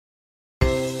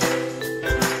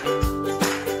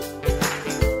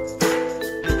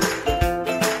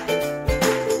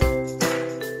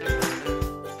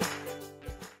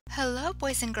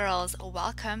boys and girls,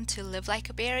 welcome to Live Like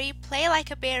a Berry, Play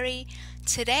Like a Berry.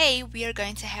 Today we are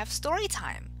going to have story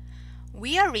time.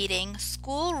 We are reading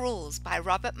School Rules by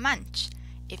Robert Munsch.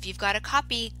 If you've got a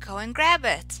copy, go and grab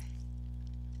it.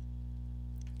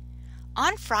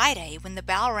 On Friday, when the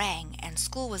bell rang and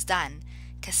school was done,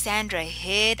 Cassandra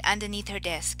hid underneath her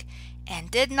desk and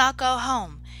did not go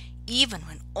home, even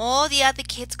when all the other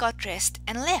kids got dressed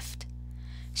and left.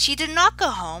 She did not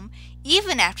go home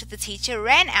even after the teacher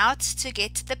ran out to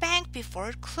get to the bank before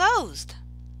it closed.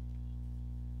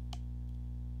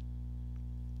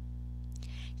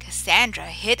 Cassandra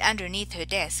hid underneath her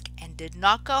desk and did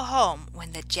not go home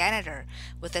when the janitor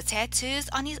with the tattoos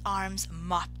on his arms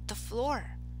mopped the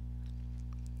floor.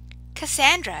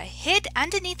 Cassandra hid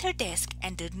underneath her desk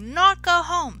and did not go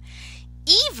home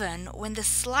even when the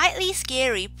slightly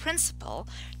scary principal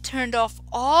turned off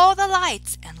all the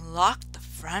lights and locked the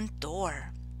front door.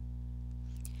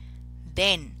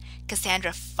 Then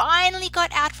Cassandra finally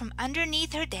got out from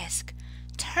underneath her desk,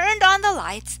 turned on the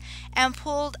lights, and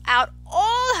pulled out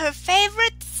all her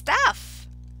favorite stuff.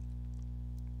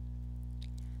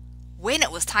 When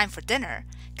it was time for dinner,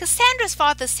 Cassandra's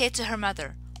father said to her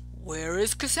mother, "Where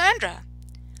is Cassandra?"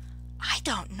 "I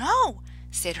don't know,"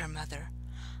 said her mother.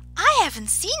 "I haven't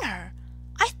seen her.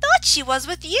 I thought she was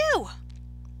with you."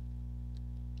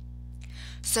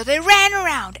 So they ran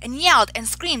around and yelled and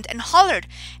screamed and hollered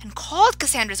and called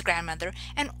Cassandra's grandmother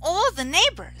and all the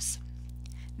neighbors.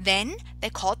 Then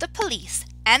they called the police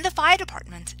and the fire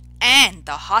department and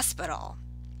the hospital.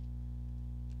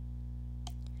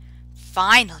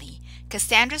 Finally,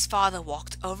 Cassandra's father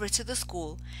walked over to the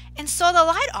school and saw the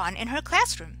light on in her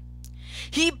classroom.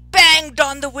 He banged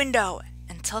on the window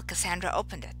until Cassandra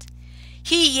opened it.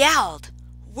 He yelled,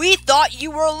 "We thought you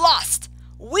were lost!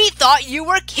 We thought you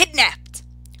were kidnapped!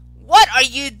 What are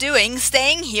you doing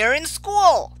staying here in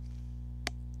school?"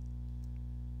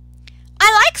 "I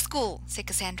like school," said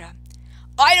Cassandra.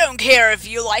 "I don't care if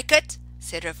you like it,"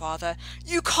 said her father.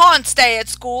 "You can't stay at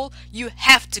school. You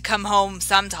have to come home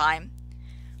sometime."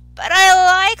 "But I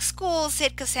like school,"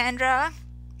 said Cassandra.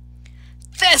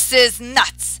 "This is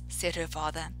nuts," said her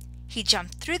father. He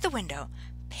jumped through the window,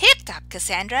 picked up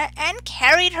Cassandra, and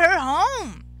carried her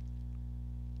home.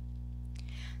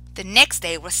 The next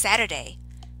day was Saturday.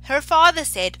 Her father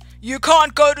said, "You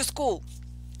can't go to school."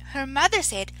 Her mother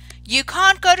said, "You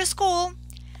can't go to school."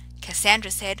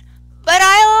 Cassandra said, "But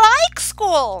I like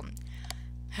school."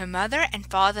 Her mother and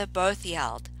father both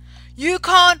yelled, "You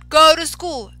can't go to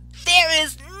school. There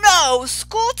is no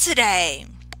school today."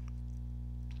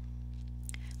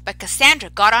 But Cassandra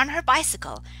got on her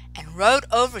bicycle and rode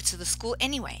over to the school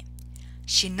anyway.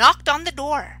 She knocked on the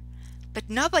door, but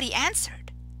nobody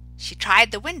answered. She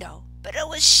tried the window, but it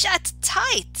was shut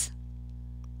tight.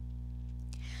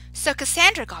 So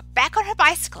Cassandra got back on her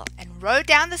bicycle and rode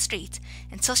down the street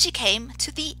until she came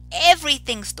to the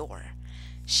everything store.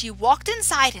 She walked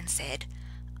inside and said,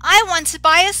 "I want to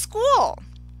buy a school."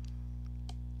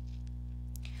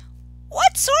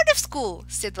 "What sort of school?"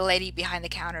 said the lady behind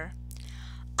the counter.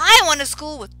 "I want a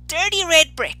school with dirty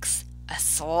red bricks, a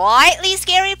slightly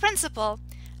scary principal,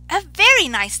 a very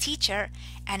nice teacher,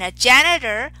 and a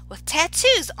janitor with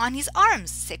tattoos on his arms,"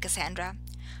 said Cassandra.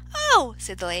 "Oh,"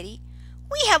 said the lady,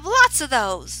 "we have lots of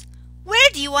those. Where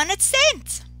do you want it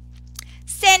sent?"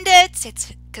 "Send it,"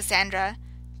 said Cassandra,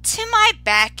 "to my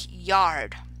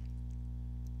backyard."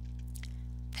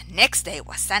 The next day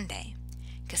was Sunday.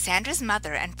 Cassandra's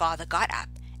mother and father got up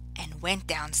and went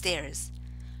downstairs.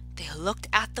 They looked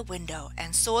out the window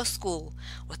and saw a school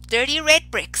with dirty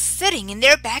red bricks sitting in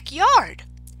their backyard.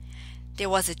 There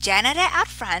was a janitor out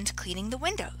front cleaning the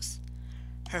windows.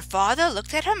 Her father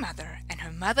looked at her mother, and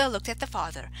her mother looked at the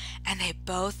father, and they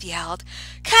both yelled,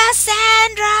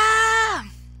 "Cassandra!"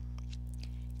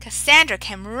 Cassandra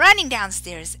came running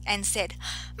downstairs and said,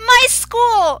 "My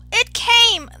school! It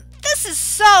came! This is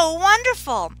so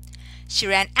wonderful!" She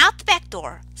ran out the back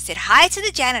door, said hi to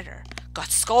the janitor,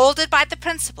 got scolded by the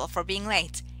principal for being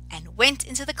late, and went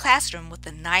into the classroom with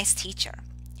the nice teacher.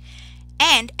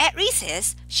 And at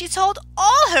recess, she told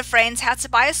all her friends how to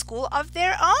buy a school of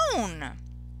their own.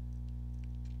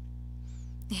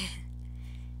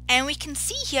 And we can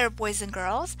see here, boys and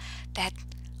girls, that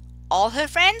all her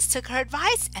friends took her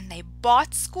advice and they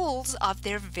bought schools of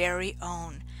their very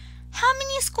own. How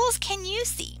many schools can you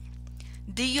see?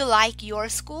 Do you like your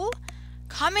school?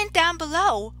 Comment down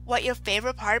below what your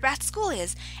favorite part about school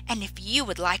is and if you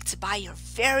would like to buy your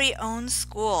very own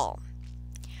school.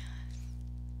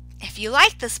 If you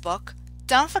like this book,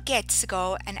 don't forget to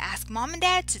go and ask Mom and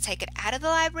Dad to take it out of the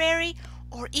library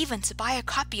or even to buy a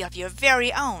copy of your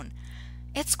very own.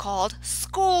 It's called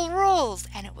School Rules,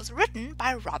 and it was written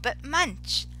by Robert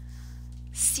Munsch.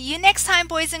 See you next time,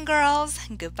 boys and girls.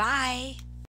 Goodbye.